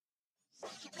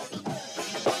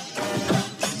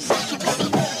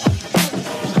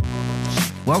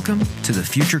Welcome to the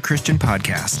Future Christian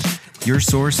Podcast, your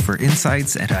source for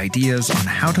insights and ideas on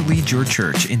how to lead your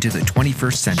church into the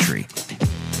 21st century.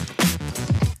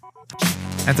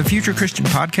 At the Future Christian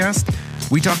Podcast,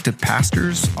 we talk to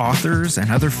pastors, authors,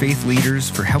 and other faith leaders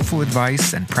for helpful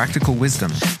advice and practical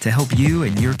wisdom to help you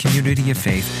and your community of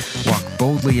faith walk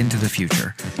boldly into the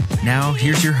future. Now,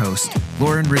 here's your host,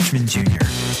 Lauren Richmond Jr.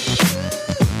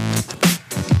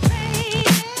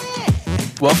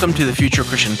 Welcome to the Future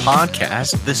Christian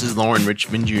Podcast. This is Lauren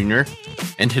Richmond Jr.,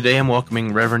 and today I'm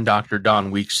welcoming Reverend Dr.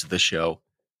 Don Weeks to the show.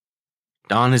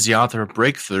 Don is the author of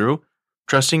Breakthrough,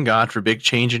 Trusting God for Big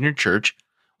Change in Your Church,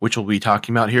 which we'll be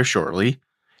talking about here shortly,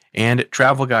 and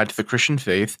Travel Guide to the Christian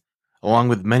Faith, along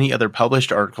with many other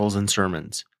published articles and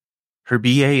sermons. Her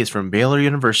BA is from Baylor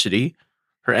University,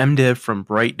 her MDiv from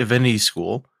Bright Divinity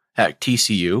School at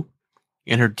TCU,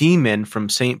 and her DMin from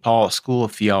St. Paul School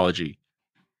of Theology.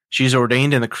 She is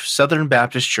ordained in the Southern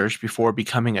Baptist Church before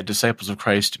becoming a Disciples of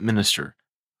Christ minister.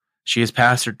 She has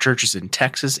pastored churches in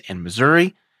Texas and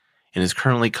Missouri, and is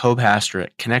currently co-pastor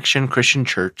at Connection Christian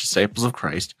Church Disciples of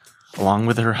Christ, along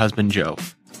with her husband Joe.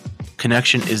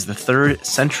 Connection is the 3rd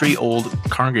century-old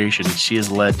congregation she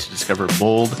has led to discover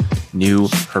bold, new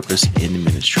purpose in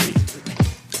ministry.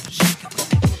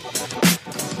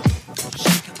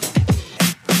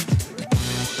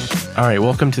 All right,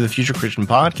 welcome to the Future Christian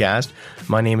Podcast.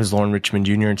 My name is Lauren Richmond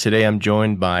Jr., and today I'm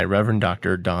joined by Reverend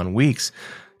Dr. Don Weeks.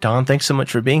 Don, thanks so much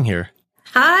for being here.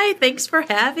 Hi, thanks for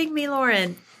having me,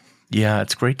 Lauren. Yeah,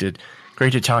 it's great to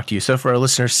talk to you. So for our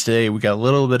listeners today, we got a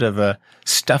little bit of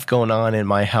stuff going on in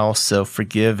my house, so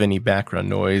forgive any background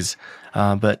noise.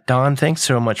 But Don, thanks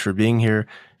so much for being here.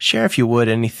 Share, if you would,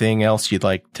 anything else you'd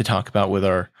like to talk about with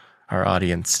our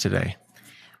audience today.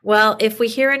 Well, if we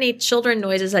hear any children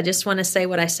noises, I just want to say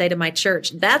what I say to my church.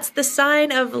 That's the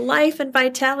sign of life and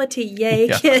vitality. Yay,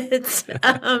 yeah. Kids.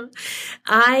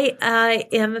 I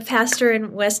am a pastor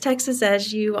in West Texas,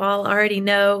 as you all already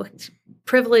know.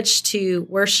 Privileged to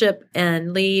worship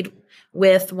and lead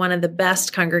with one of the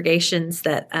best congregations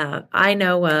that I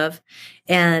know of,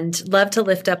 and love to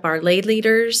lift up our lay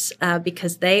leaders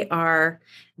because they are,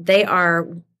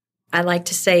 I like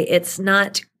to say, it's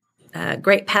not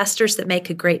great pastors that make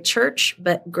a great church,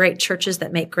 but great churches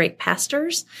that make great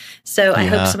pastors. So I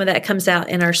hope some of that comes out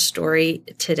in our story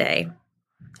today.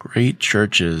 Great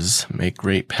churches make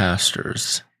great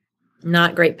pastors.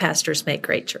 Not great pastors make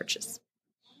great churches.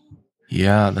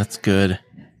 Yeah, that's good.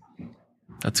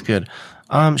 That's good.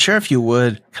 Share, if you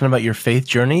would, kind of about your faith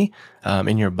journey.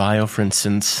 In your bio, for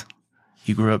instance,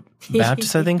 you grew up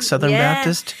Baptist, I think, Southern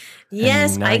Baptist.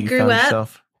 Yes,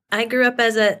 I grew up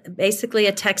as basically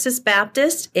a Texas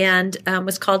Baptist, and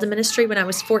was called to ministry when I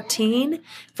was 14.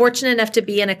 Fortunate enough to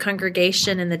be in a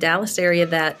congregation in the Dallas area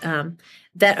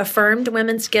that affirmed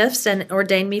women's gifts and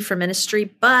ordained me for ministry,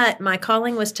 but my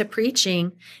calling was to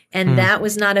preaching, and that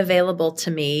was not available to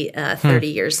me 30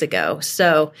 years ago.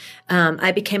 So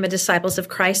I became a Disciples of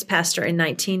Christ pastor in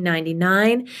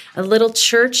 1999, a little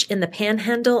church in the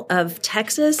panhandle of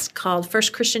Texas called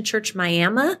First Christian Church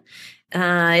Miami.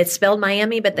 It's spelled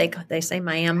Miami, but they say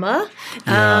Miami.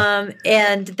 Yeah.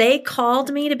 And they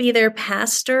called me to be their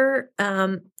pastor.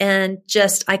 And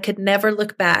just, I could never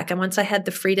look back. And once I had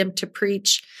the freedom to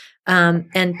preach,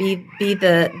 and be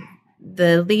the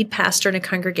lead pastor in a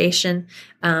congregation,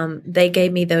 they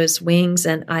gave me those wings,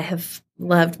 and I have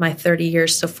loved my 30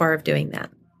 years so far of doing that.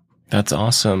 That's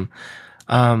awesome.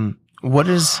 What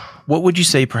would you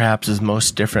say perhaps is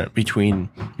most different between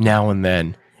now and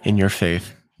then in your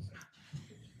faith?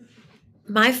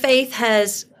 My faith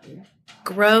has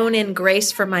grown in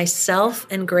grace for myself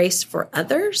and grace for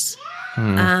others.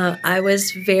 I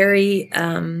was very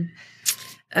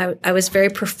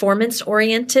performance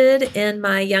oriented in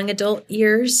my young adult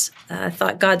years. I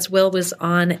thought God's will was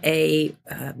on a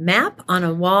map on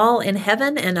a wall in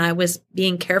heaven, and I was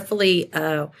being carefully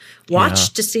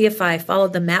watched to see if I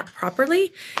followed the map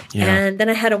properly. Yeah. And then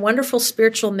I had a wonderful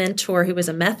spiritual mentor who was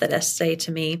a Methodist say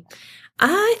to me,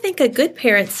 I think a good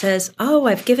parent says, "Oh,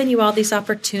 I've given you all these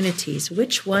opportunities.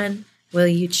 Which one will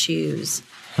you choose?"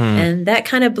 And that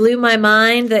kind of blew my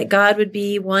mind, that God would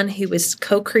be one who was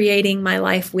co-creating my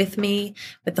life with me,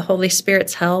 with the Holy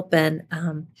Spirit's help. And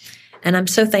I'm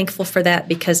so thankful for that,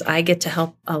 because I get to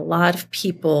help a lot of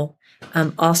people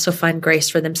also find grace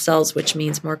for themselves, which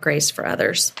means more grace for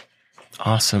others.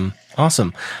 Awesome.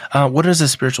 What is a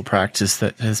spiritual practice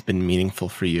that has been meaningful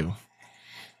for you?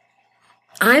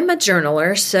 I'm a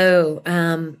journaler, so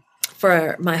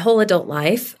for my whole adult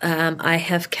life, I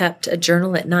have kept a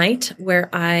journal at night where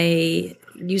I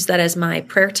use that as my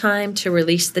prayer time to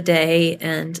release the day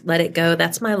and let it go.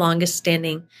 That's my longest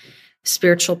standing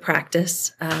spiritual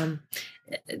practice.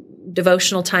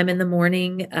 Devotional time in the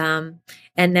morning.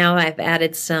 And now I've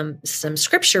added some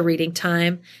scripture reading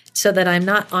time so that I'm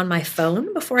not on my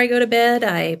phone before I go to bed.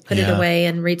 I put it away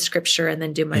and read scripture and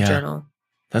then do my journal.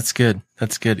 That's good.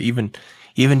 That's good. Even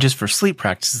just for sleep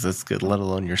practices, that's good, let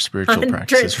alone your spiritual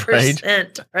practices,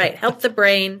 right? Right. Help the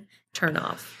brain turn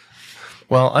off.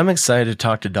 Well, I'm excited to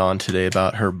talk to Dawn today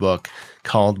about her book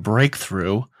called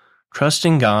Breakthrough,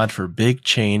 Trusting God for Big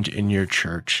Change in Your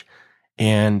Church.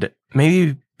 And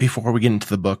maybe before we get into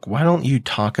the book, why don't you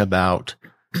talk about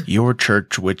your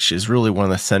church, which is really one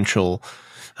of the central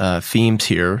themes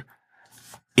here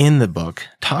in the book.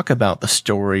 Talk about the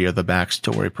story or the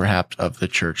backstory, perhaps, of the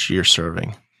church you're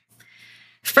serving.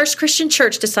 First Christian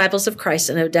Church, Disciples of Christ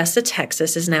in Odessa,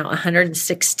 Texas, is now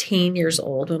 116 years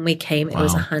old. When we came, it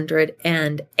was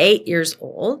 108 years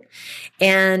old.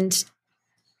 And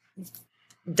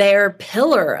they're a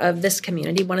pillar of this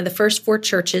community, one of the first 4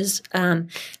 churches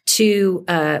to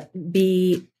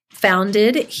be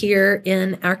founded here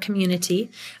in our community.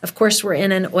 Of course, we're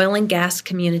in an oil and gas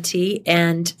community,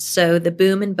 and so the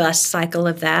boom and bust cycle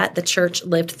of that, the church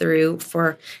lived through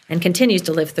and continues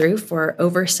to live through for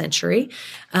over a century.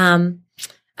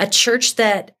 A church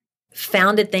that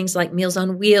founded things like Meals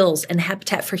on Wheels and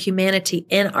Habitat for Humanity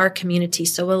in our community.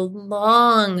 So a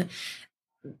long,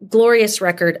 glorious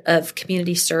record of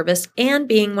community service and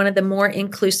being one of the more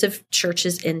inclusive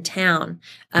churches in town,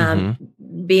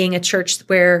 being a church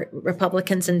where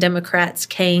Republicans and Democrats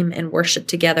came and worshiped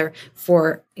together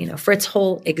for its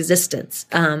whole existence.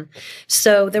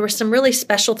 So there were some really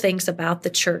special things about the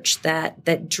church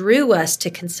that drew us to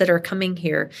consider coming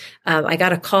here. I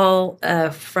got a call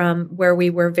from where we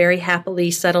were very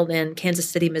happily settled in Kansas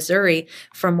City, Missouri,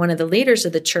 from one of the leaders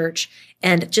of the church.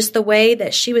 And just the way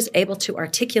that she was able to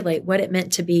articulate what it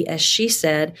meant to be, as she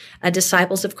said, a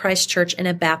Disciples of Christ church in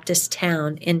a Baptist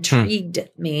town intrigued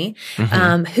me.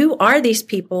 Who are these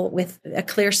people with a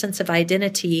clear sense of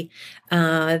identity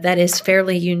that is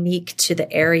fairly unique to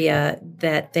the area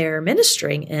that they're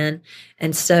ministering in?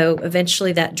 And so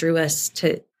eventually that drew us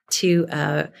to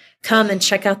come and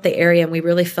check out the area, and we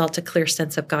really felt a clear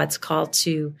sense of God's call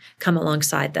to come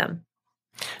alongside them.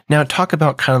 Now, talk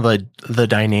about kind of the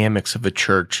dynamics of a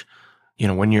church,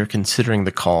 when you're considering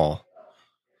the call.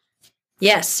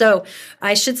 Yes. So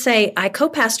I should say I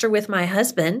co-pastor with my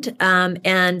husband,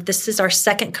 and this is our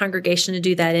second congregation to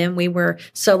do that in. We were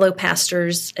solo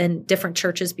pastors in different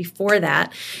churches before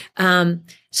that.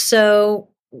 So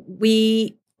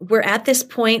we were at this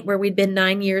point where we'd been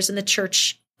 9 years in the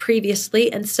church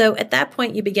previously. And so at that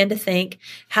point, you begin to think,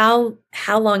 how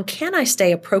long can I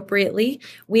stay appropriately?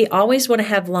 We always want to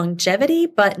have longevity,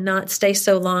 but not stay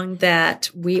so long that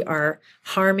we are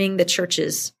harming the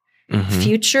church's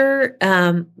future,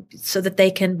 so that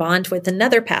they can bond with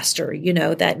another pastor,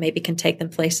 that maybe can take them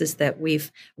places that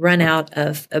we've run out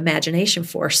of imagination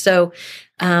for. So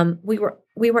we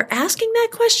were asking that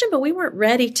question, but we weren't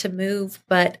ready to move.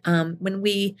 But when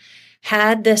we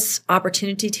had this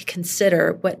opportunity to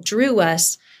consider, what drew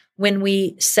us when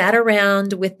we sat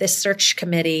around with this search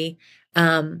committee,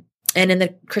 and in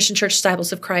the Christian Church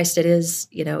Disciples of Christ, it is,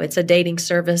 it's a dating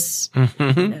service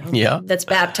that's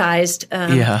baptized.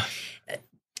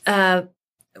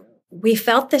 We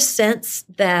felt the sense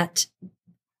that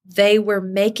they were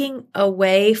making a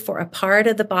way for a part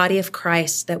of the body of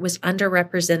Christ that was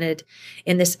underrepresented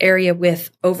in this area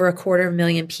with over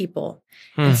 250,000 people.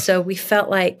 And so we felt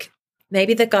like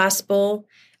maybe the gospel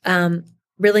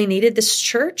really needed this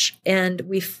church, and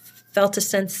we felt a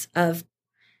sense of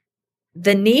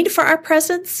the need for our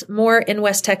presence more in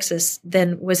West Texas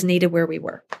than was needed where we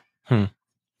were.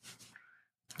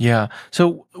 Yeah.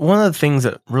 So one of the things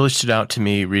that really stood out to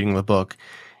me reading the book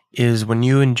is when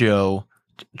you and Joe,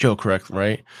 correct,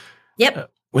 right? Yep.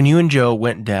 When you and Joe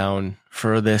went down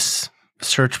for this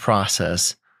search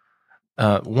process,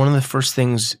 one of the first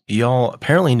things y'all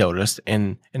apparently noticed,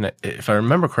 and if I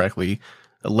remember correctly,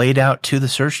 laid out to the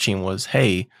search team was,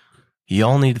 hey,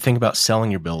 y'all need to think about selling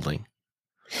your building.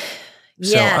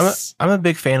 Yes. So I'm a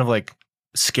big fan of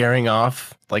scaring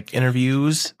off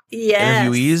interviewees.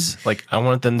 Like I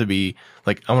want them to be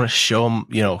I want to show them,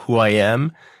 who I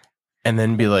am, and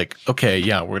then be like, okay,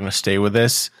 yeah, we're going to stay with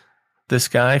this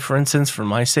guy, for instance, for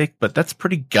my sake. But that's a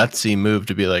pretty gutsy move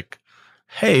to be like,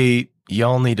 hey,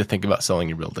 y'all need to think about selling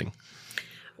your building.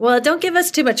 Well, don't give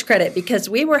us too much credit, because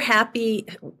we were happy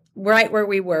right where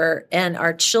we were, and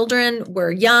our children were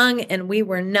young, and we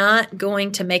were not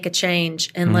going to make a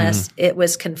change unless it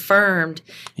was confirmed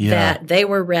that they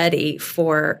were ready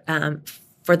for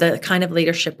for the kind of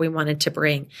leadership we wanted to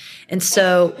bring. And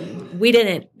so we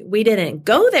didn't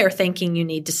go there thinking you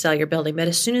need to sell your building. But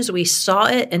as soon as we saw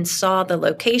it and saw the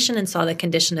location and saw the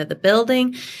condition of the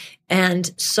building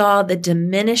and saw the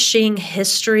diminishing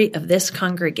history of this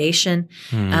congregation,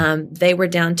 they were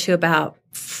down to about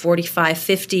 45,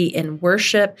 50 in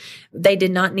worship. They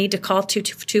did not need to call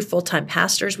two full-time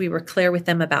pastors. We were clear with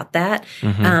them about that.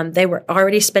 They were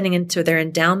already spending into their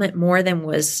endowment more than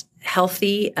was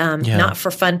healthy, not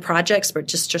for fun projects, but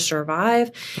just to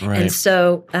survive. Right. And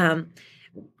so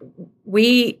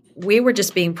we were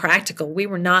just being practical. We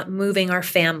were not moving our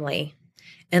family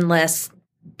unless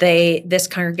this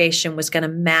congregation was going to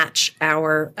match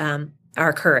our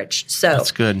courage. So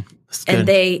that's good. That's good.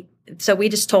 And so we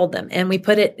just told them, and we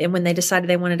put it. And when they decided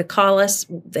they wanted to call us,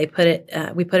 we put it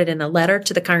in a letter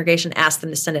to the congregation, asked them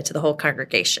to send it to the whole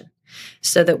congregation,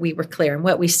 so that we were clear. And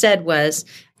what we said was,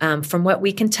 from what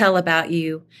we can tell about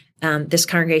you, this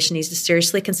congregation needs to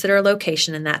seriously consider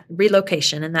a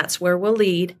relocation, and that's where we'll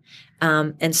lead.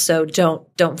 And so don't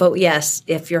vote yes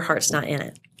if your heart's not in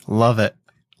it. Love it.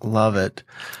 Love it.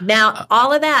 Now,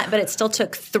 all of that, but it still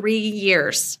took 3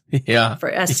 years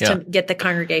for us to get the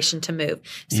congregation to move.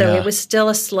 So it was still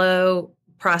a slow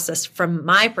process from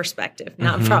my perspective,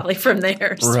 not probably from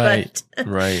theirs. Right, but.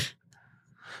 Right.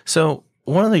 So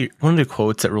one of the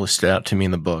quotes that really stood out to me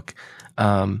in the book,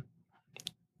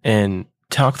 and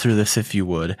talk through this if you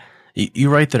would, you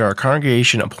write that our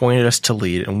congregation appointed us to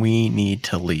lead and we need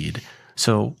to lead.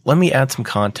 So let me add some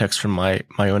context from my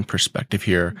own perspective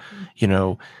here. You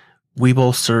know, we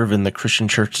both serve in the Christian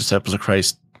Church Disciples of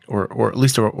Christ, or at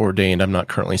least are ordained. I'm not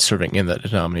currently serving in that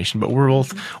denomination, but we're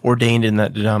both ordained in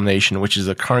that denomination, which is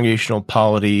a congregational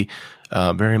polity,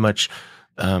 very much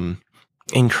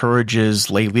encourages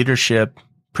lay leadership,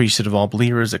 priesthood of all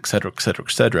believers, et cetera, et cetera,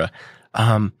 et cetera.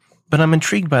 But I'm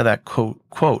intrigued by that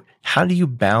quote. How do you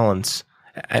balance,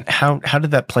 and how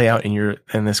did that play out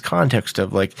in this context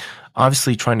of, like,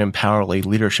 obviously trying to empower lay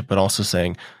leadership, but also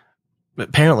saying,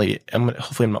 apparently,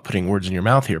 hopefully I'm not putting words in your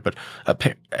mouth here, but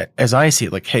as I see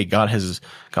it, like, hey, God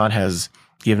has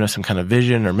given us some kind of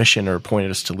vision or mission or appointed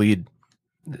us to lead.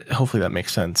 Hopefully that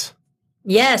makes sense.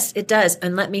 Yes, it does.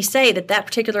 And let me say that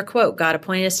particular quote, God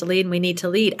appointed us to lead and we need to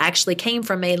lead, actually came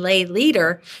from a lay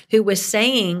leader who was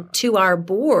saying to our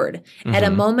board at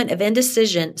a moment of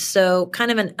indecision. So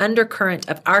kind of an undercurrent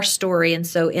of our story. And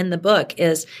so in the book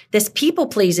is this people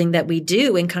pleasing that we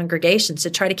do in congregations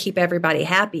to try to keep everybody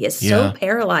happy is so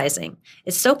paralyzing.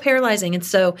 It's so paralyzing. And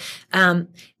so,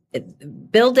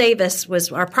 Bill Davis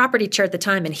was our property chair at the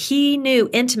time, and he knew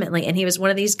intimately, and he was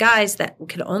one of these guys that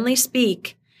could only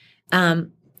speak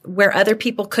where other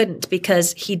people couldn't,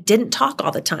 because he didn't talk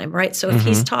all the time, right? So if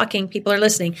he's talking, people are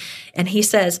listening. And he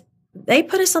says, they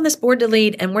put us on this board to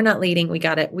lead and we're not leading. We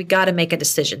got to make a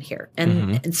decision here.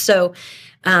 And so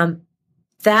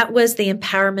that was the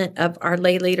empowerment of our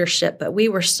lay leadership. But we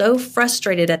were so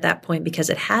frustrated at that point because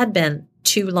it had been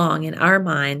too long in our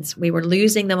minds. We were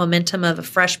losing the momentum of a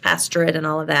fresh pastorate and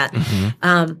all of that.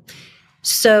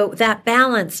 So that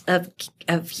balance of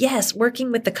yes,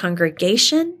 working with the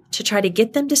congregation to try to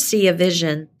get them to see a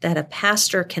vision that a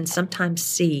pastor can sometimes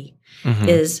see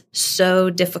is so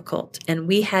difficult. And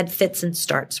we had fits and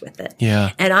starts with it.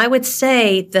 Yeah. And I would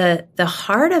say the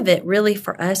heart of it really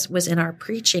for us was in our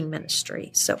preaching ministry.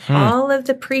 So all of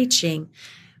the preaching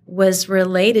was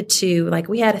related to, like,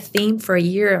 we had a theme for a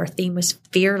year. Our theme was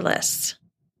fearless.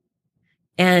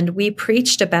 And we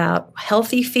preached about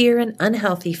healthy fear and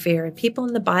unhealthy fear and people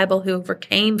in the Bible who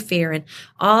overcame fear and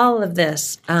all of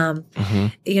this.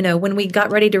 You know, when we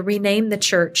got ready to rename the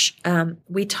church,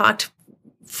 we talked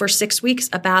for 6 weeks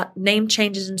about name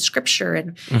changes in Scripture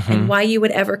and why you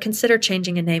would ever consider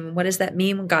changing a name and what does that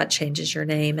mean when God changes your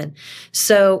name. And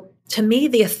so to me,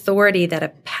 the authority that a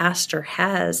pastor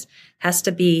has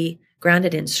to be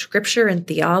grounded in Scripture and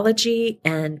theology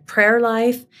and prayer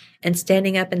life and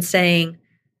standing up and saying,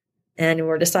 and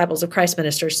we're disciples of Christ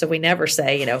ministers, so we never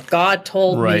say, you know, God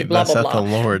told me, blah, blah, blah. Right, that's the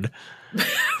Lord.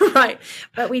 Right.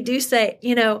 But we do say,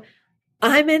 you know,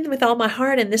 I'm in with all my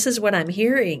heart and this is what I'm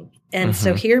hearing. And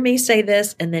so hear me say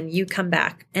this and then you come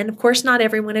back. And of course, not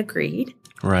everyone agreed.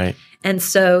 Right. And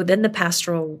so then the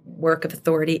pastoral work of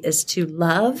authority is to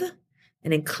love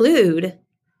and include,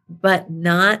 but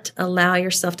not allow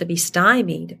yourself to be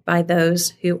stymied by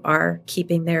those who are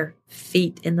keeping their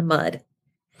feet in the mud.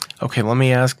 Okay, let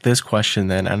me ask this question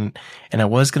then. And I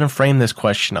was going to frame this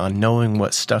question on knowing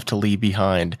what stuff to leave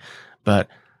behind, but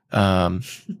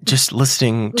just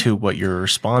listening to what your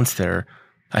response there,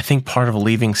 I think part of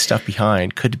leaving stuff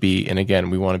behind could be, and again,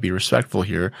 we want to be respectful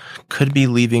here, could be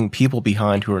leaving people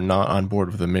behind who are not on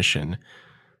board with the mission.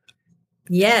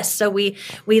 Yes. So we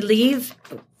leave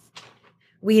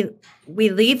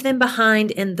them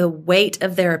behind in the weight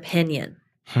of their opinion.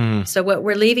 So what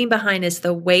we're leaving behind is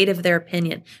the weight of their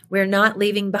opinion. We're not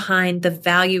leaving behind the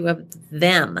value of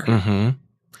them,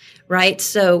 right?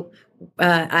 So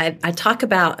I talk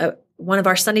about one of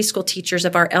our Sunday school teachers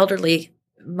of our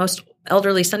most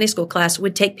elderly Sunday school class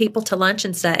would take people to lunch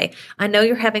and say, I know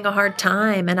you're having a hard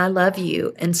time and I love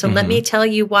you. And so let me tell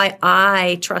you why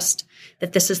I trust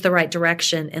that this is the right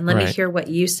direction. And let me hear what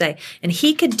you say. And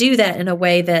he could do that in a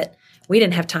way that we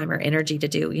didn't have time or energy to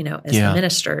do, as the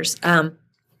ministers.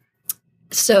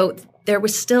 So there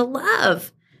was still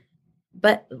love,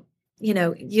 but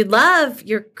you love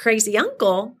your crazy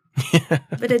uncle,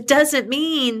 but it doesn't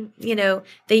mean, that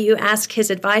you ask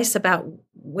his advice about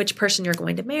which person you're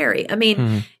going to marry. I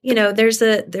mean, there's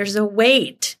a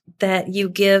weight that you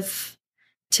give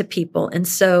to people. And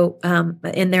so,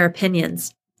 in their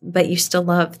opinions, but you still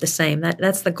love the same.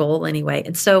 That's the goal anyway.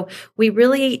 And so we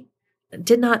really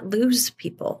did not lose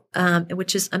people,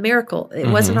 which is a miracle. It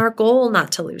wasn't our goal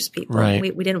not to lose people. Right.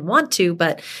 We didn't want to,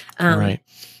 but,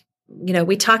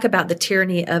 we talk about the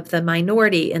tyranny of the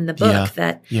minority in the book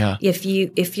that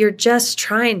if you're just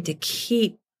trying to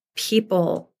keep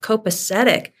people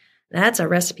copacetic, that's a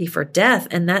recipe for death.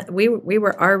 And that we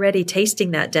were already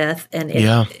tasting that death, and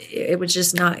it was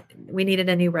just not, we needed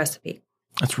a new recipe.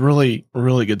 That's really,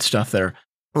 really good stuff there.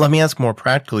 Let me ask more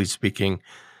practically speaking,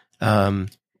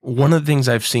 one of the things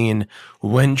I've seen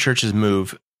when churches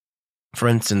move, for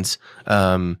instance,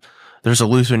 there's a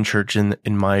Lutheran church in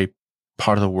my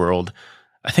part of the world.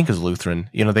 I think it's Lutheran.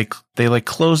 They like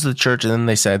closed the church and then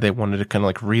they said they wanted to kind of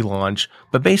like relaunch.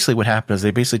 But basically what happened is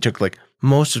they basically took like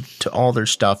all their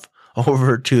stuff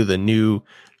over to the new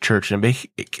church, and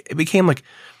it became like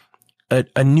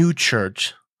a new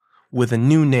church with a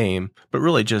new name, but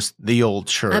really just the old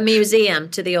church. A museum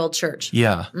to the old church.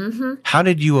 Yeah. Mm-hmm. How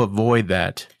did you avoid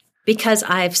that? Because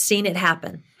I've seen it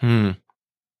happen.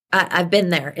 I've been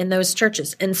there in those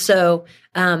churches. And so,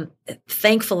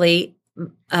 thankfully,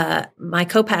 my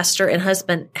co-pastor and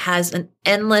husband has an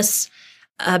endless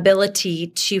ability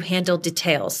to handle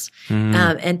details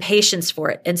and patience for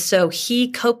it. And so he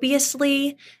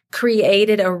copiously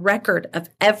created a record of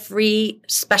every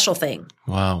special thing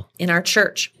in our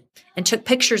church and took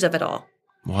pictures of it all.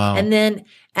 Wow. And then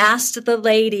asked the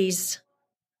ladies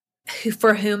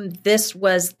for whom this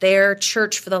was their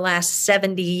church for the last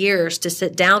 70 years to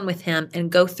sit down with him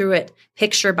and go through it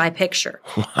picture by picture.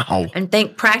 Wow. And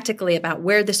think practically about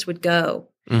where this would go.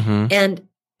 And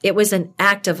it was an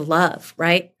act of love,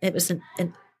 right? It was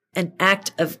an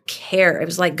act of care. It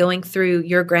was like going through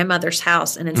your grandmother's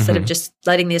house, and instead of just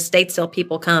letting the estate sale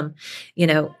people come,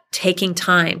 taking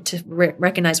time to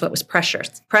recognize what was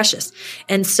precious.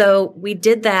 And so we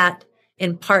did that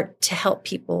in part to help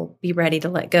people be ready to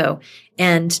let go.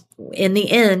 And in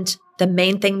the end, the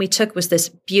main thing we took was this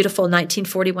beautiful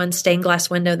 1941 stained glass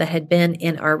window that had been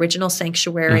in our original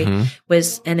sanctuary,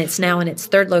 and it's now in its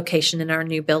third location in our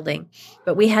new building.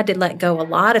 But we had to let go a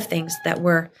lot of things that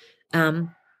were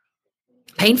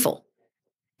painful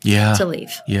to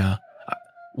leave. Yeah.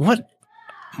 What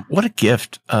a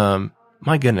gift.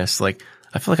 My goodness. Like,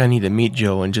 I feel like I need to meet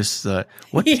Joe and just,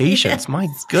 what patience. My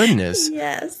goodness.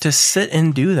 Yes. To sit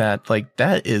and do that. Like,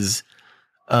 that is,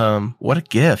 what a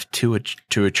gift to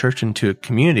a church and to a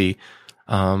community.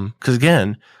 'Cause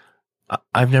again,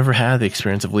 I've never had the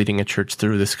experience of leading a church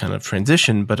through this kind of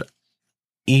transition, but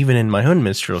even in my own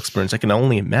ministerial experience, I can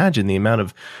only imagine the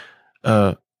amount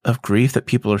of grief that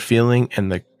people are feeling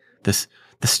and the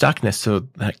stuckness. So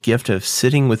that gift of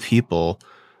sitting with people,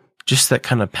 just that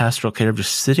kind of pastoral care of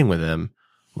just sitting with them.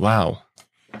 Wow.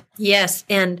 Yes.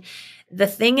 And the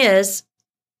thing is,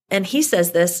 and he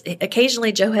says this,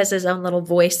 occasionally Joe has his own little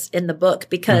voice in the book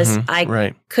because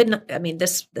I couldn't,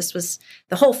 this was,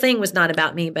 the whole thing was not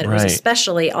about me, but it was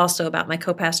especially also about my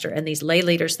co-pastor and these lay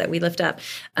leaders that we lift up.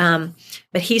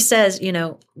 But he says,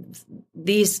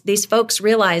 these folks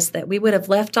realized that we would have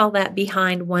left all that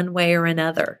behind one way or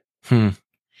another. And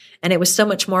it was so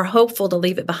much more hopeful to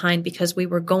leave it behind because we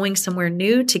were going somewhere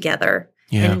new together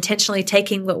and intentionally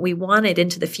taking what we wanted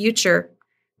into the future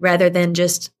rather than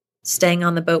just staying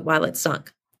on the boat while it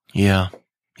sunk. Yeah.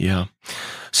 Yeah.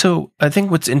 So I think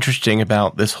what's interesting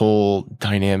about this whole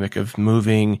dynamic of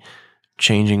moving,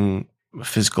 changing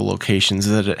physical locations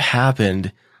is that it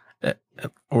happened,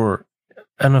 or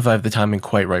I don't know if I have the timing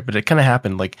quite right, but it kind of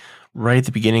happened like right at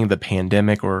the beginning of the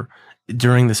pandemic or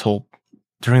during this whole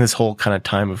kind of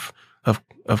time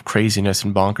of craziness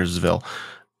in Bonkersville.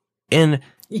 And,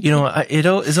 it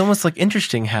is almost like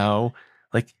interesting how,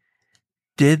 like,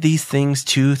 did these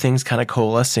two things kind of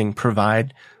coalescing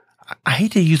provide I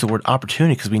hate to use the word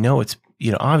opportunity because we know it's,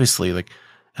 obviously like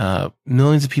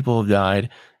millions of people have died,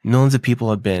 millions of people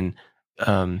have been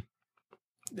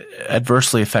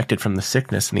adversely affected from the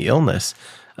sickness and the illness.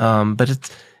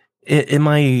 But am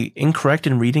I incorrect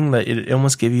in reading that it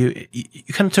almost gave you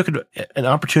kind of took an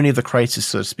opportunity of the crisis,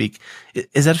 so to speak?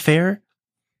 Is that fair?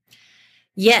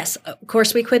 Yes, of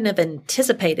course, we couldn't have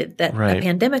anticipated that a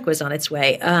pandemic was on its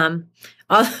way.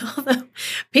 Although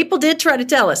people did try to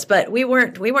tell us, but we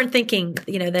weren't thinking,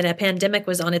 that a pandemic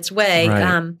was on its way.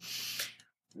 Right.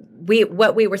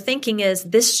 What we were thinking is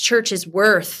this church is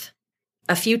worth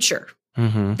a future.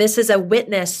 Mm-hmm. This is a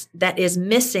witness that is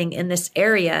missing in this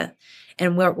area.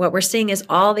 And what we're seeing is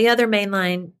all the other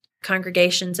mainline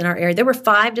congregations in our area. There were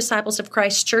 5 Disciples of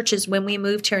Christ churches when we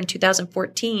moved here in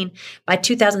 2014. By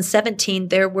 2017,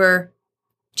 there were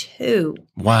 2.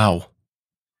 Wow.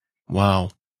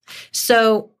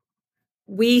 So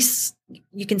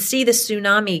you can see the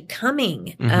tsunami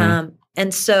coming. Mm-hmm.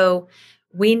 And so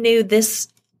we knew this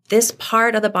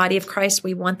part of the body of Christ,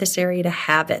 we want this area to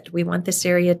have it. We want this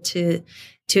area to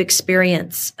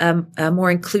experience a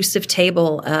more inclusive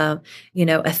table, a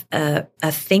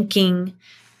thinking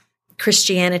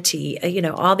Christianity,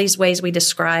 all these ways we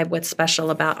describe what's special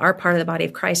about our part of the body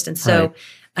of Christ. And so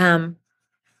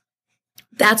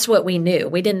that's what we knew.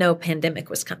 We didn't know a pandemic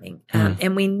was coming.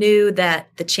 And we knew that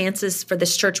the chances for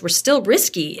this church were still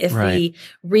risky if we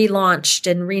relaunched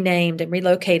and renamed and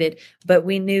relocated, but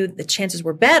we knew the chances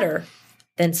were better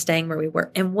than staying where we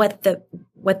were. And what the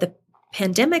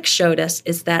pandemic showed us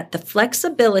is that the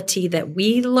flexibility that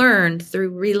we learned through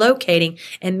relocating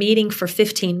and meeting for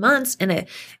 15 months in an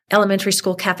elementary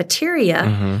school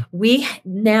cafeteria, we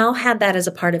now had that as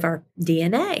a part of our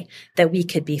DNA, that we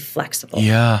could be flexible,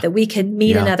 that we could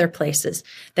meet in other places,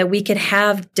 that we could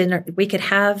have dinner, we could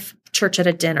have church at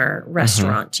a dinner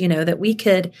restaurant, that we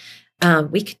could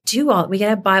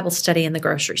have Bible study in the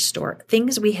grocery store,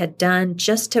 things we had done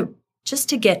just to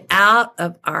get out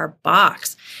of our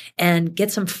box and get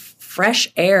some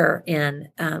fresh air in,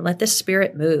 let the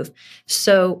Spirit move.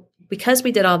 So because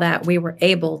we did all that, we were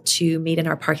able to meet in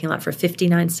our parking lot for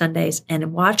 59 Sundays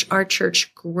and watch our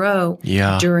church grow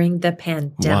during the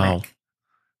pandemic. Wow.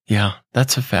 Yeah,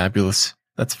 that's a fabulous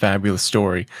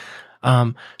story.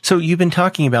 So you've been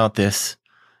talking about this,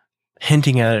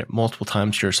 hinting at it multiple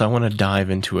times here, so I want to dive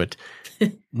into it.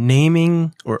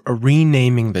 Naming or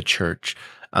renaming the church.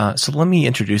 So let me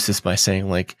introduce this by saying,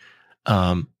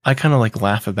 I kind of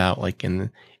laugh about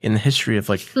in the history of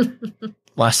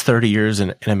last 30 years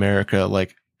in America,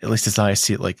 at least as I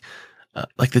see it,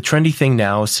 the trendy thing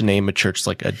now is to name a church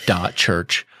a dot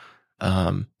church.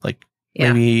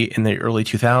 Maybe in the early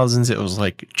 2000s, it was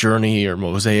Journey or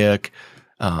Mosaic.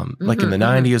 In the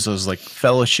 90s, it was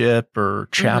Fellowship or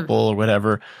Chapel or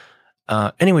whatever.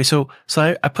 Anyway, so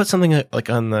I put something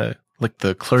on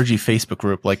the clergy Facebook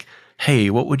group, hey,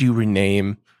 what would you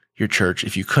rename your church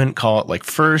if you couldn't call it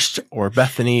First or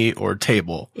Bethany or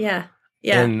Table? Yeah.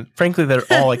 And frankly, they're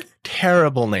all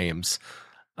terrible names,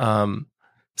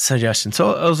 suggestions.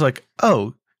 So I was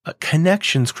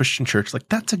Connections Christian Church,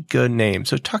 that's a good name.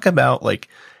 So talk about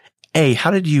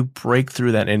how did you break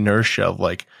through that inertia of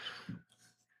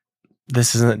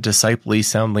this isn't disciple-y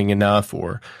sounding enough,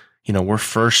 or, we're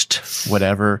first,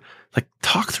 whatever.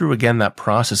 Talk through again that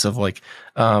process of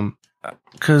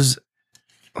because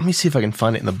let me see if I can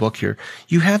find it in the book here.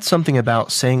 You had something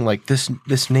about saying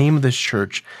this name of this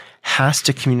church has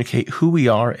to communicate who we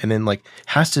are, and then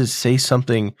has to say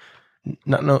something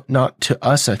not to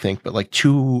us, I think, but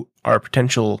to our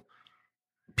potential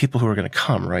people who are going to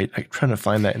come, right? I'm trying to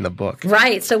find that in the book.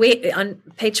 Right. So on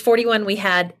page 41, we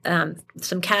had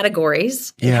some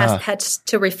categories. It had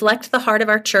to reflect the heart of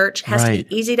our church, has to be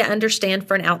easy to understand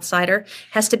for an outsider,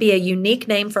 has to be a unique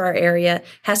name for our area,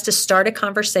 has to start a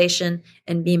conversation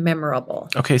and be memorable.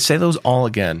 Okay. Say those all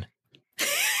again.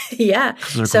 Yeah.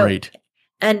 They're great.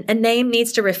 And a name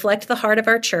needs to reflect the heart of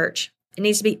our church. It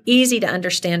needs to be easy to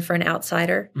understand for an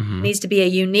outsider. It needs to be a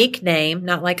unique name,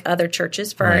 not like other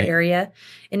churches for our area.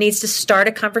 It needs to start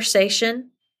a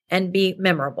conversation and be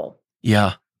memorable.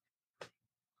 Yeah.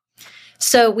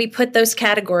 So we put those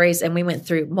categories, and we went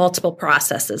through multiple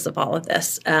processes of all of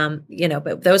this.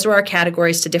 But those were our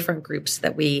categories to different groups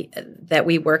that we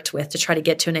worked with to try to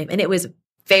get to a name. And it was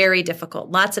very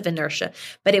difficult, lots of inertia,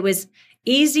 but it was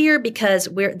easier because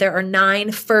there are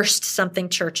 9 First something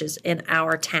churches in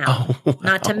our town, wow.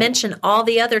 Not to mention all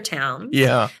the other towns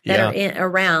that are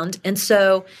around. And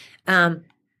so I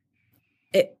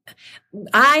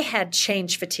had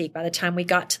change fatigue by the time we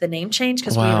got to the name change,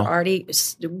 because we had already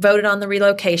voted on the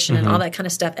relocation and all that kind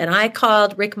of stuff. And I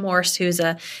called Rick Morse, who's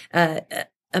a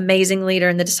amazing leader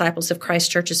in the Disciples of Christ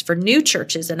churches for new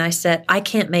churches. And I said, I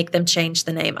can't make them change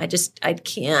the name. I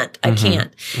can't.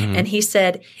 Mm-hmm. And he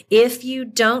said, if you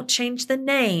don't change the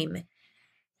name,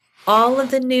 all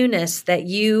of the newness that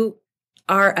you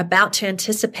are about to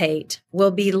anticipate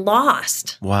will be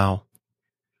lost. Wow.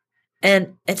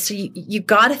 And so you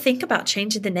got to think about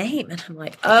changing the name. And I'm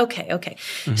like, okay.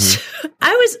 Mm-hmm. So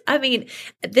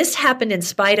this happened in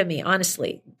spite of me,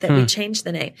 honestly, that we changed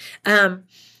the name.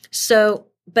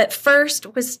 But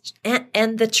first was,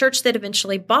 and the church that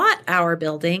eventually bought our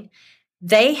building,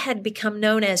 they had become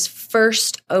known as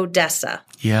First Odessa.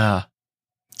 Yeah.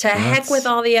 To heck with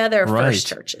all the other First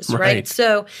churches, right?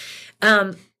 So,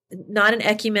 not an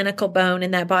ecumenical bone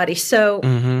in that body.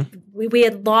 So we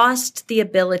had lost the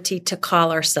ability to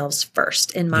call ourselves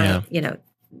First in my,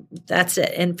 that's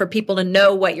it. And for people to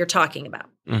know what you're talking about.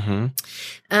 Mm-hmm.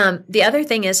 The other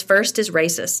thing is First is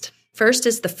racist. First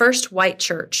is the first white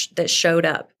church that showed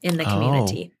up in the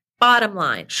community. Bottom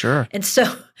line. Sure. And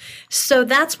so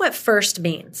that's what First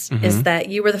means, is that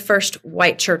you were the first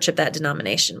white church of that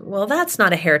denomination. Well, that's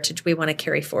not a heritage we want to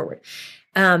carry forward.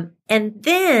 And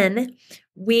then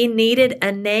we needed a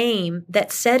name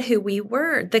that said who we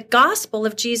were. The gospel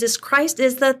of Jesus Christ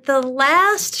is that the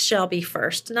last shall be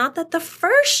first, not that the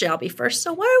first shall be first.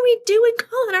 So what are we doing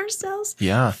calling ourselves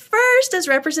first as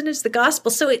representatives of the gospel?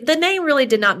 So the name really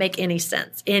did not make any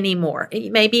sense anymore.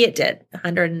 Maybe it did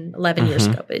 111 years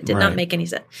ago, but it did not make any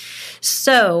sense.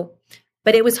 So,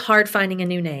 but it was hard finding a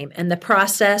new name, and the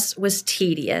process was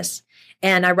tedious.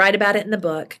 And I write about it in the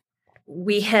book.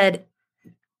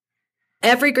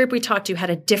 Every group we talked to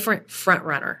had a different front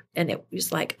runner, and it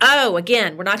was like,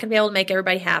 again, we're not going to be able to make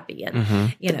everybody happy.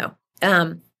 And,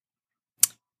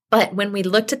 but when we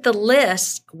looked at the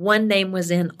list, one name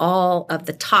was in all of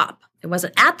the top. It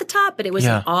wasn't at the top, but it was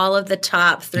in all of the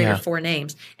top 3 or 4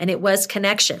 names, and it was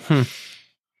Connection.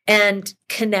 And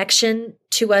Connection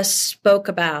to us spoke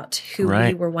about who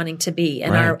we were wanting to be.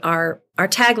 And our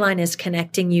tagline is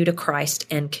connecting you to Christ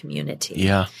and community.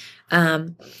 Yeah.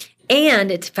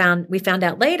 And we found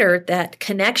out later that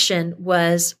Connection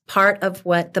was part of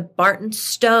what the Barton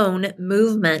Stone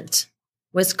movement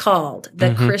was called,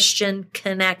 the Christian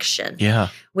Connection,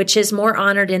 which is more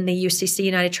honored in the UCC,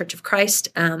 United Church of Christ,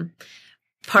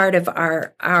 part of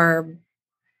our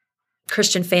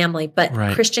Christian family. But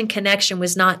Christian Connection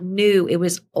was not new; it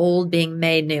was old being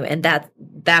made new, and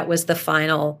that was the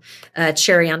final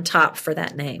cherry on top for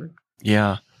that name.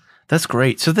 Yeah, that's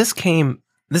great. So this kind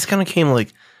of came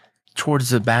like towards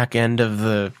the back end of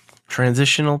the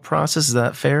transitional process. Is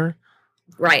that fair?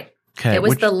 Right. Okay. It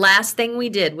was the last thing we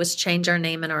did was change our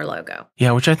name and our logo.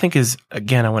 Yeah, which I think is,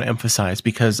 again, I want to emphasize,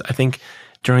 because I think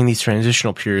during these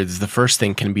transitional periods, the first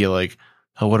thing can be like,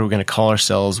 what are we going to call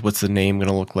ourselves? What's the name going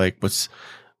to look like?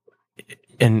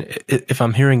 And if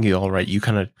I'm hearing you all right, you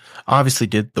kind of obviously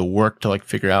did the work to like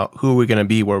figure out who are we going to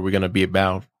be, what are we going to be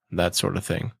about, that sort of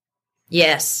thing.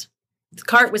 Yes. The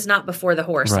cart was not before the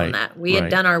horse on that. We had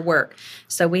done our work.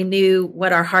 So we knew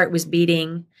what our heart was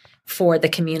beating for the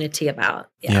community about.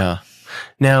 Yeah.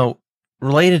 Now,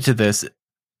 related to this,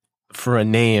 for a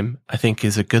name, I think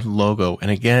is a good logo.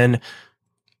 And again,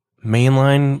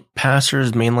 mainline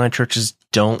pastors, mainline churches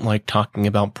don't like talking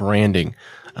about branding.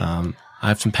 I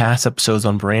have some past episodes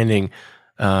on branding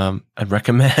I'd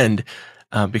recommend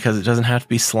because it doesn't have to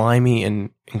be slimy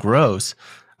and gross.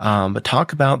 But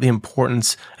talk about the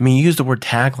importance. I mean, you used the word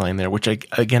tagline there, which I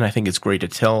think is great to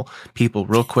tell people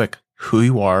real quick who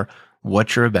you are,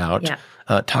 what you're about.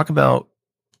 Yeah. Talk about,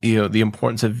 the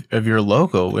importance of your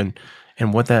logo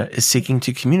and what that is seeking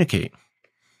to communicate.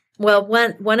 Well,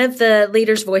 one of the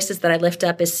leaders' voices that I lift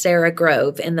up is Sarah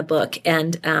Grove in the book,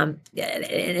 and at the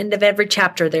end of every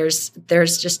chapter, there's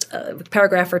just a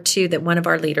paragraph or two that one of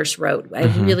our leaders wrote. I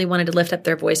really wanted to lift up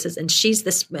their voices, and she's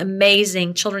this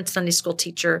amazing children's Sunday school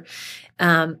teacher,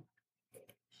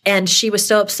 and she was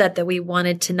so upset that we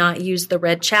wanted to not use the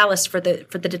red chalice for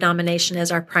the denomination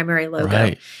as our primary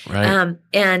logo. Right.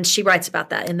 And she writes about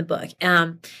that in the book,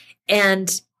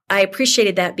 and I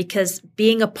appreciated that because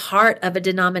being a part of a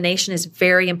denomination is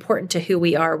very important to who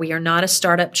we are. We are not a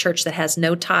startup church that has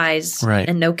no ties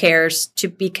and no cares to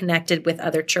be connected with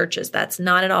other churches. That's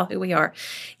not at all who we are.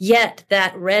 Yet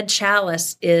that red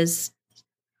chalice is,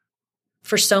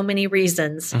 for so many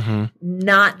reasons,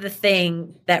 not the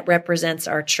thing that represents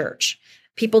our church.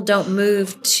 People don't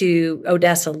move to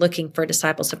Odessa looking for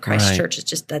Disciples of Christ Church. It's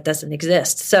just that doesn't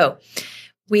exist. So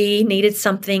we needed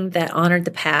something that honored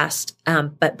the past,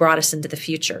 but brought us into the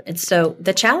future. And so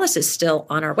the chalice is still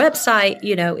on our website.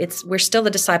 We're still the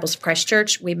Disciples of Christ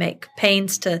Church. We make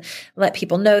pains to let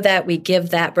people know that. We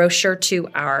give that brochure to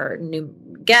our new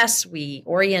guests. We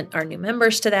orient our new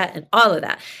members to that and all of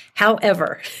that.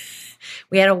 However,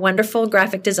 we had a wonderful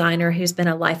graphic designer who's been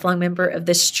a lifelong member of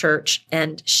this church,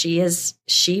 and she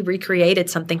recreated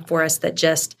something for us that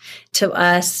just, to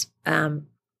us,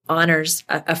 honors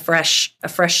a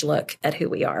fresh look at who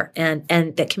we are, and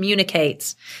that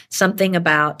communicates something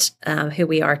about who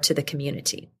we are to the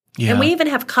community. Yeah. And we even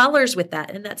have colors with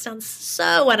that, and that sounds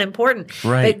so unimportant.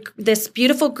 Right. But this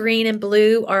beautiful green and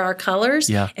blue are our colors,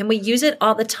 and we use it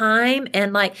all the time.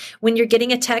 And like when you're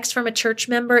getting a text from a church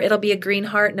member, it'll be a green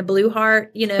heart and a blue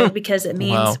heart, because it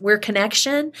means we're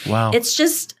connection. Wow.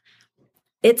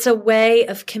 It's a way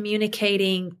of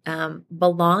communicating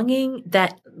belonging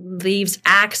that leaves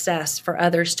access for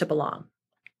others to belong.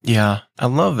 Yeah, I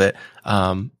love it.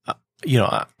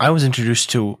 I was introduced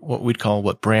to what we'd call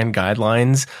brand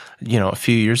guidelines, a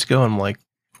few years ago. I'm like,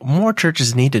 more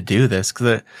churches need to do this because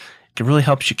it really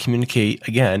helps you communicate,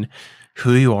 again,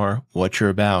 who you are, what you're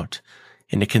about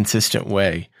in a consistent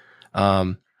way.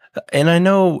 And I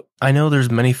know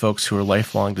there's many folks who are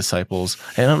lifelong disciples.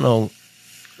 I don't know,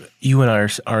 you and I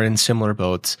are in similar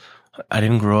boats. I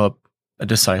didn't grow up a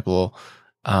disciple.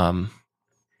 I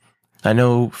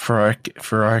know for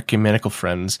our ecumenical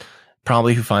friends,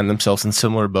 probably who find themselves in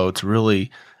similar boats,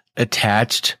 really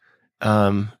attached,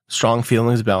 strong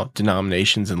feelings about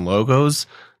denominations and logos.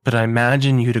 But I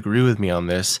imagine you'd agree with me on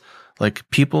this. Like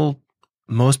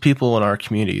most people in our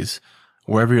communities,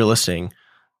 wherever you're listening,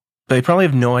 they probably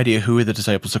have no idea who the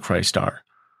disciples of Christ are,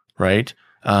 right?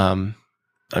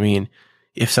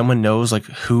 If someone knows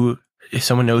who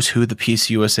the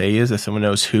PCUSA is, if someone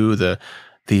knows who the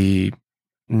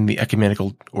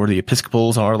ecumenical or the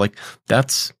Episcopals are,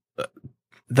 that's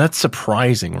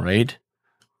surprising, right?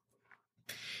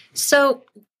 So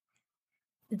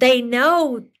they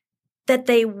know that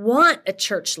they want a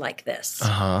church like this.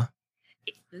 Uh-huh.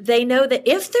 They know that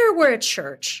if there were a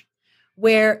church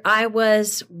where I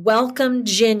was welcomed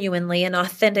genuinely and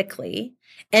authentically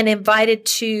and invited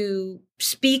to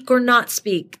speak or not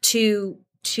speak, to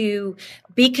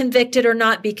be convicted or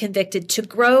not be convicted, to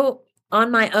grow on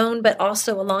my own, but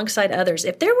also alongside others.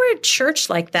 If there were a church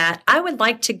like that, I would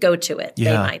like to go to it,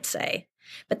 they might say.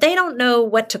 But they don't know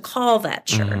what to call that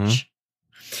church. Mm-hmm.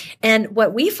 And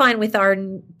what we find with our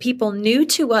people new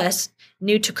to us,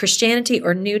 new to Christianity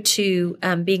or new to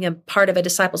being a part of a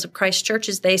Disciples of Christ church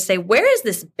is they say, where has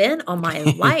this been all my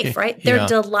life, right? They're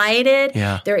delighted.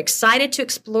 Yeah. They're excited to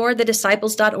explore the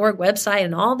disciples.org website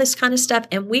and all this kind of stuff.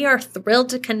 And we are thrilled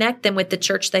to connect them with the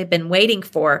church they've been waiting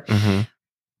for. Mm-hmm.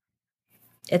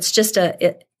 It's just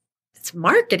it's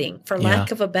marketing, for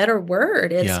lack of a better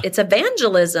word. It's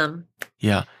evangelism.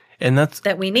 Yeah. And that's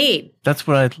that we need. That's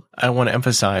what I want to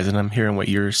emphasize. And I'm hearing what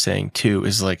you're saying too,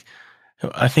 is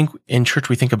I think in church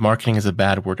we think of marketing as a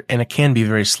bad word, and it can be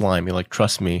very slimy.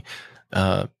 Trust me,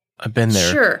 I've been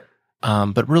there. Sure.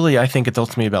 But really, I think it's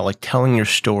ultimately about telling your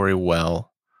story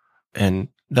well, and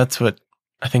that's what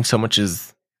I think so much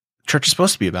is church is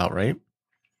supposed to be about, right?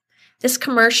 This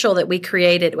commercial that we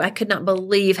created, I could not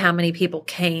believe how many people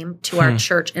came to our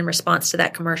church in response to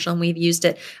that commercial, and we've used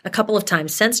it a couple of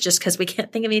times since, just because we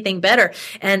can't think of anything better.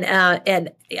 And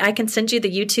I can send you the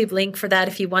YouTube link for that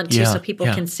if you want to, so people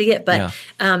can see it. But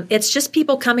it's just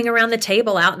people coming around the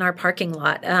table out in our parking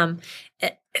lot and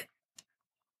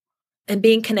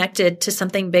being connected to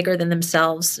something bigger than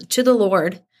themselves, to the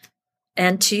Lord,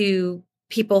 and to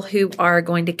people who are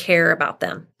going to care about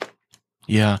them.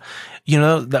 Yeah.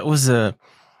 That was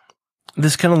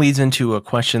this kind of leads into a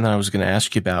question that I was going to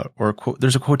ask you about,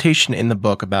 there's a quotation in the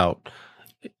book about,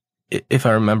 if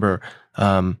I remember,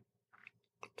 a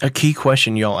key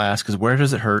question y'all ask is, where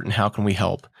does it hurt and how can we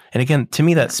help? And again, to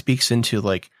me, that speaks into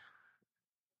I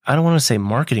don't want to say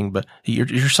marketing, but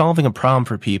you're solving a problem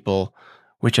for people,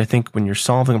 which I think when you're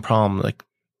solving a problem,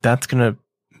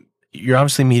 you're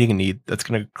obviously meeting a need that's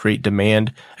going to create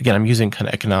demand. Again, I'm using kind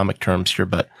of economic terms here,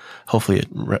 but hopefully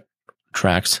it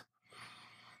tracks.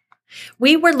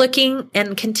 We were looking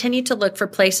and continue to look for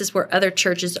places where other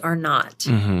churches are not.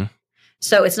 Mm-hmm.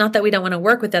 So it's not that we don't want to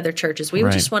work with other churches. We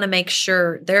just want to make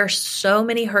sure there are so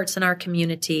many hurts in our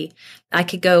community. I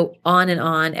could go on and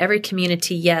on. Every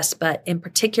community, yes, but in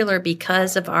particular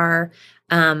because of our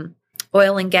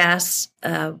oil and gas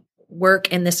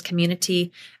work in this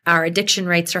community, our addiction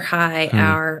rates are high.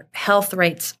 Our health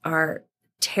rates are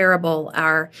terrible.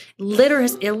 Our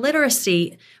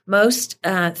illiteracy, most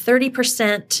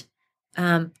 30%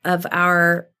 of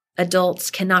our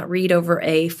adults cannot read over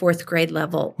a 4th grade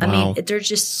level. Wow. I mean, there's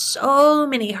just so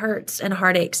many hurts and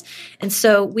heartaches. And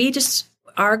so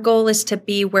our goal is to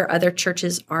be where other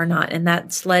churches are not. And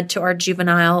that's led to our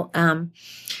juvenile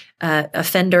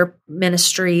offender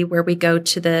ministry, where we go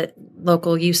to the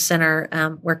local youth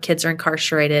center where kids are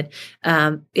incarcerated.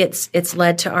 It's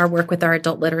led to our work with our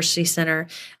adult literacy center,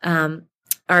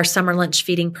 our summer lunch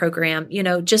feeding program,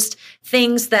 just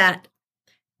things that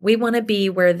we want to be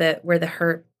where the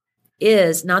hurt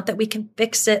is. Not that we can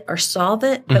fix it or solve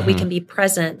it, but we can be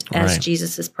present as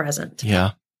Jesus is present.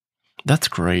 Yeah, that's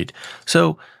great.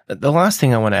 So the last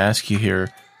thing I want to ask you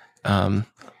here, and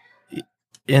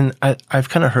I've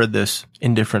kind of heard this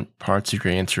in different parts of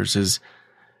your answers, is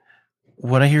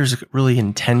what I hear is really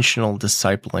intentional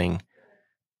discipling.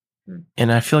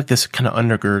 And I feel like this kind of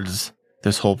undergirds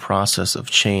this whole process of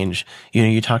change.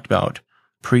 You talked about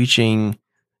preaching,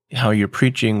 how your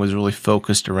preaching was really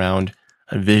focused around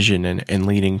a vision and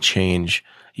leading change.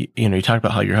 You talked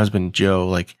about how your husband, Joe,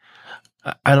 like,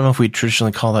 I don't know if we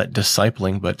traditionally call that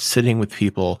discipling, but sitting with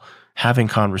people, having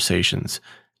conversations.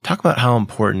 Talk about how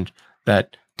important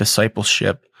that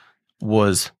discipleship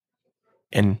was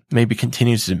and maybe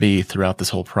continues to be throughout this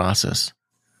whole process.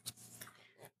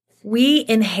 We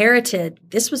inherited,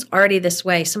 this was already this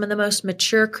way, some of the most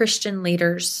mature Christian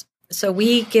leaders. So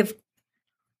we give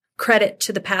credit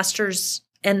to the pastors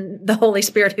and the Holy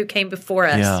Spirit who came before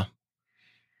us. Yeah.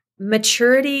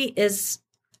 Maturity is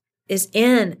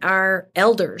in our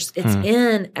elders. It's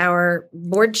in our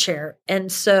board chair.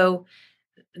 And so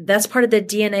that's part of the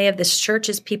DNA of this church,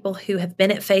 is people who have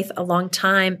been at faith a long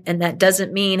time. And that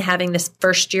doesn't mean having this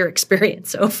first year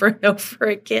experience over and over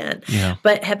again,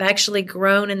 but have actually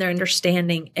grown in their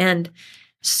understanding. And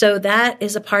so that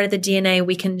is a part of the DNA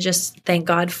we can just thank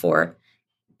God for.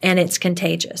 And it's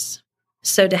contagious.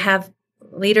 So to have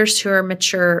leaders who are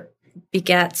mature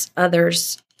begets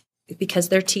others because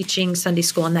they're teaching Sunday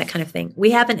school and that kind of thing.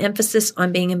 We have an emphasis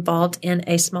on being involved in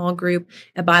a small group,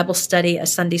 a Bible study, a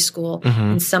Sunday school,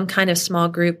 in some kind of small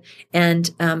group. And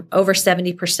over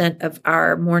 70% of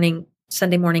our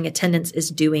Sunday morning attendance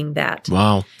is doing that.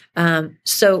 Wow.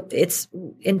 So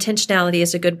intentionality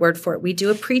is a good word for it. We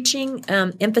do a preaching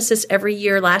emphasis every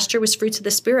year. Last year was Fruits of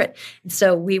the Spirit. And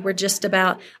so we were just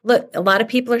about, look, a lot of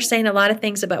people are saying a lot of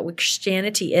things about what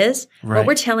Christianity is. Right. What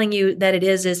we're telling you that it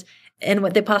is, and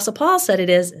what the Apostle Paul said it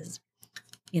is,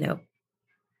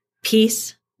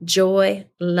 peace, joy,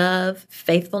 love,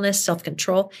 faithfulness,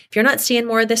 self-control. If you're not seeing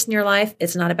more of this in your life,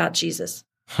 it's not about Jesus.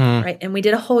 Right. And we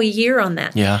did a whole year on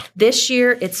that. Yeah. This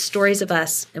year, it's Stories of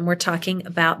Us. And we're talking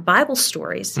about Bible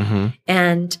stories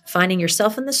and finding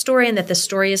yourself in the story, and that the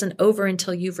story isn't over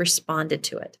until you've responded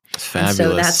to it. Fabulous. And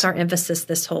so that's our emphasis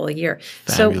this whole year.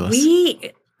 Fabulous. So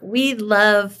we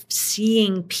love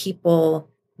seeing people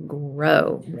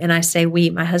grow. And I say we,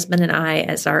 my husband and I,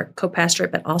 as our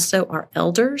co-pastorate, but also our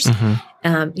elders.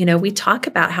 We talk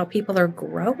about how people are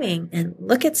growing, and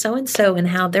look at so-and-so and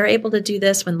how they're able to do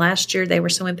this when last year they were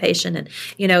so impatient. And,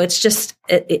 it's just,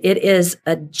 it is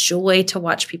a joy to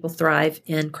watch people thrive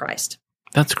in Christ.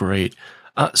 That's great.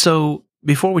 So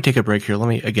before we take a break here,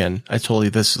 I told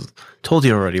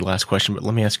you already last question, but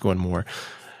let me ask you one more.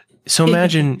 So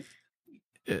imagine,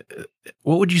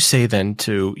 what would you say then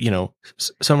to,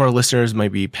 some of our listeners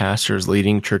might be pastors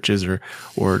leading churches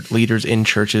or leaders in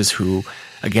churches who,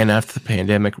 again, after the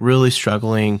pandemic, really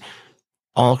struggling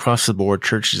all across the board.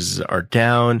 Churches are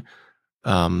down,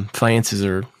 finances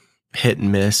are hit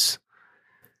and miss.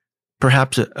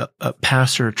 Perhaps a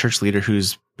pastor or church leader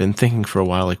who's been thinking for a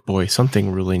while, like, boy,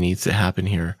 something really needs to happen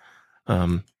here.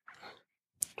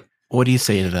 What do you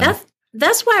say to them?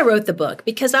 That's why I wrote the book,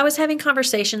 because I was having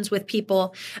conversations with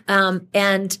people,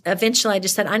 and eventually I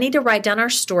just said, I need to write down our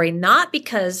story, not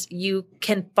because you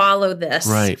can follow this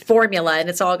formula and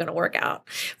it's all going to work out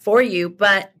for you,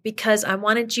 but because I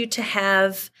wanted you to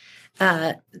have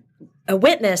a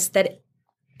witness that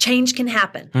change can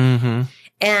happen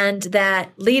and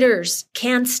that leaders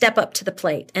can step up to the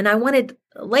plate. And I wanted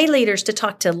lay leaders to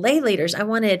talk to lay leaders. I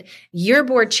wanted your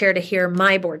board chair to hear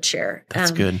my board chair. That's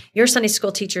good. Your Sunday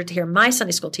school teacher to hear my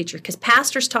Sunday school teacher, because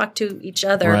pastors talk to each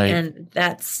other, and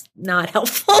that's not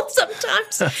helpful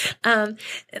sometimes.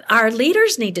 Our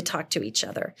leaders need to talk to each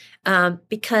other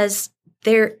because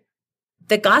the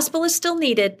gospel is still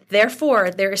needed.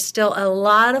 Therefore, there is still a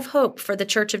lot of hope for the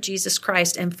Church of Jesus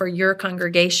Christ and for your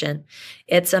congregation.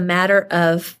 It's a matter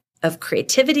of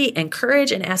creativity and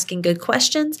courage and asking good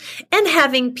questions and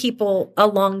having people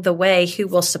along the way who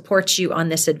will support you on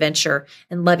this adventure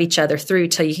and love each other through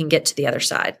till you can get to the other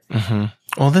side.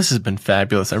 Well, this has been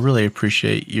fabulous. I really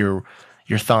appreciate your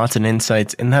your thoughts and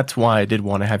insights. And that's why I did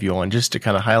want to have you on, just to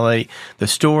kind of highlight the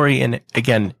story. And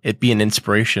again, it be an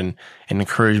inspiration and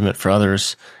encouragement for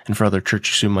others and for other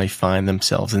churches who might find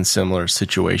themselves in similar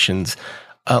situations.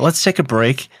 Let's take a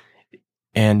break,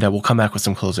 and we'll come back with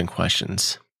some closing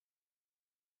questions.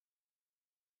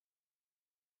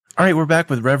 All right, we're back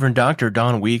with Reverend Dr.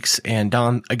 Don Weeks. And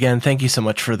Don, again, thank you so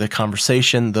much for the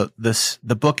conversation. The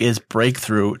book is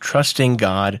Breakthrough, Trusting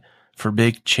God for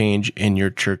Big Change in Your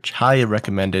Church. Highly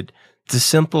recommended. It's a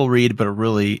simple read, but a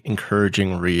really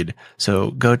encouraging read.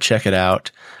 So go check it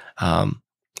out. I'll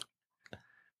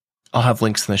have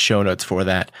links in the show notes for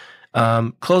that.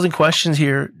 Closing questions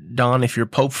here. Don, if you're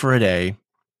Pope for a day,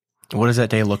 what does that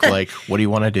day look like? What do you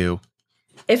want to do?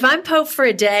 If I'm Pope for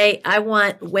a day, I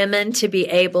want women to be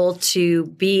able to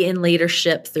be in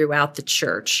leadership throughout the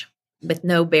church with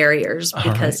no barriers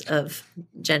because of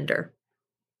gender.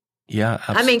 Yeah.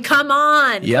 I mean, come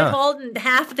on. Yeah. Quit holding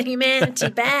half the humanity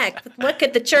back. What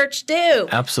could the church do?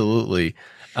 Absolutely.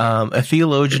 A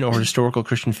theologian or historical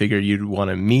Christian figure you'd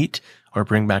want to meet or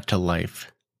bring back to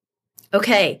life.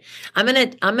 Okay. I'm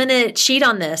gonna cheat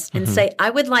on this and say I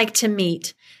would like to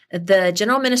meet the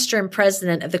general minister and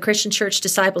president of the Christian Church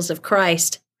Disciples of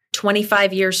Christ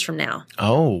 25 years from now.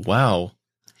 Oh, wow.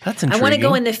 That's intriguing. I want to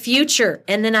go in the future,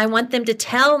 and then I want them to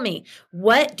tell me,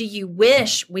 what do you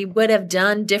wish we would have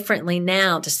done differently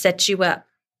now to set you up?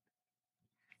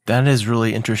 That is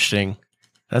really interesting.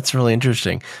 That's really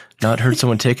interesting. Not heard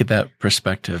someone take it that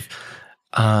perspective.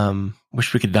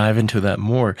 Wish we could dive into that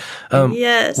more.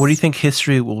 Yes. What do you think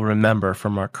history will remember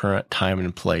from our current time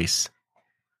and place?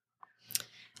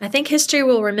 I think history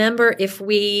will remember if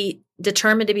we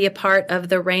determine to be a part of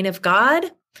the reign of God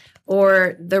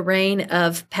or the reign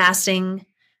of passing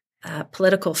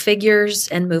political figures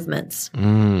and movements.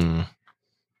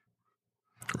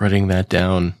 Writing that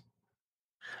down.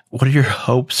 What are your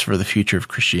hopes for the future of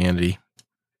Christianity?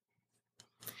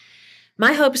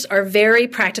 My hopes are very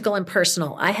practical and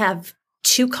personal. I have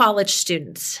 2 college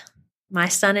students, my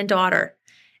son and daughter.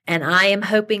 And I am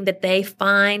hoping that they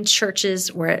find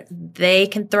churches where they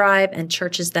can thrive and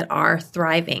churches that are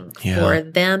thriving for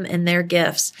them and their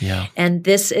gifts. Yeah. And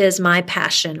this is my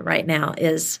passion right now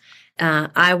is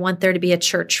I want there to be a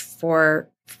church for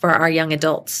our young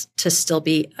adults to still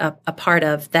be a part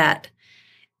of that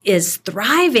is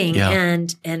thriving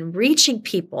and reaching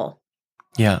people.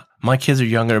 Yeah. My kids are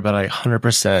younger, but I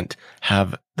 100%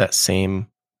 have that same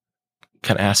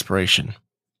kind of aspiration.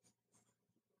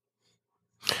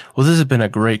 Well, this has been a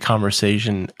great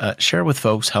conversation. Share with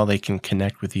folks how they can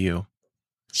connect with you.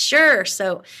 Sure.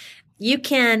 So you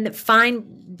can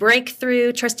find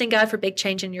Breakthrough, Trusting God for Big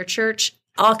Change in Your Church,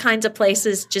 all kinds of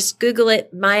places. Just Google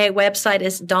it. My website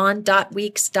is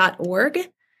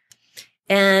don.weeks.org.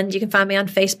 And you can find me on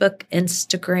Facebook,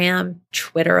 Instagram,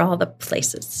 Twitter, all the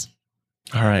places.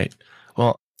 All right.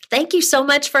 Well, thank you so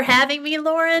much for having me,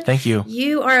 Lauren. Thank you.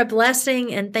 You are a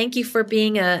blessing, and thank you for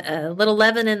being a little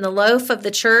leaven in the loaf of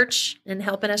the church and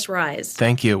helping us rise.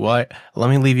 Thank you. Well, let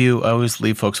me leave you. I always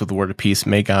leave folks with a word of peace.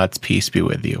 May God's peace be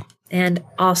with you. And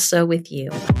also with you.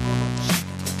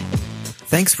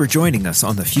 Thanks for joining us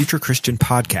on the Future Christian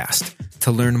Podcast.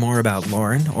 To learn more about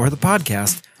Lauren or the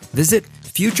podcast, visit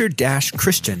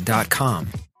future-christian.com.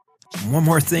 One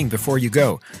more thing before you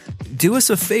go. Do us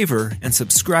a favor and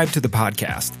subscribe to the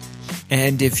podcast.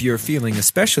 And if you're feeling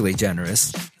especially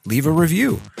generous, leave a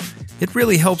review. It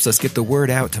really helps us get the word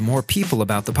out to more people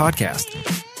about the podcast.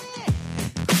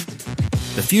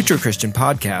 The Future Christian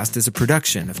Podcast is a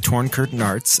production of Torn Curtain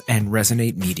Arts and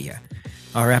Resonate Media.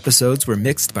 Our episodes were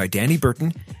mixed by Danny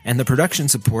Burton, and the production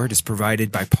support is provided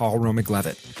by Paul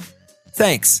Romig-Levitt.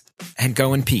 Thanks, and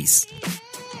go in peace.